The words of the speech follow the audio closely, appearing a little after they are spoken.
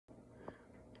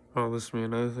Oh, listen,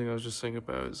 man, another thing I was just thinking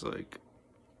about is like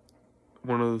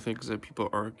one of the things that people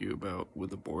argue about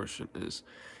with abortion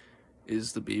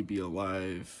is the baby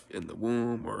alive in the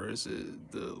womb, or is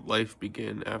it the life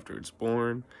begin after it's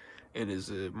born, and is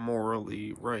it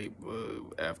morally right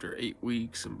after 8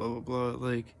 weeks and blah blah blah.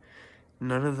 Like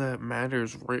none of that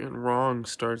matters. Right and wrong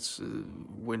starts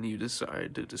when you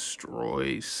decide to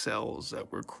destroy cells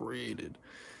that were created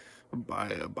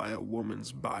by a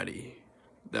woman's body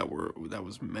that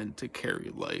was meant to carry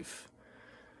life.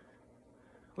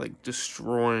 Like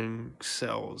destroying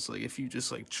cells. Like if you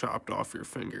just like chopped off your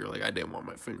finger, like I didn't want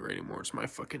my finger anymore. It's my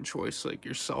fucking choice. Like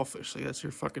you're selfish. Like that's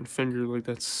your fucking finger. Like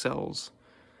that's cells.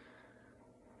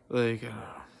 Like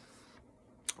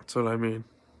that's what I mean.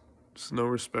 Just no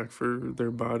respect for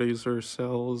their bodies or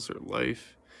cells or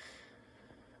life.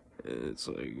 It's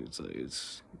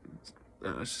just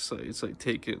like it's like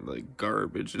taking like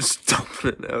garbage and just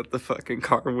dumping it out the fucking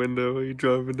car window while you're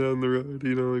driving down the road.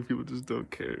 You know, like people just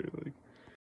don't care. Like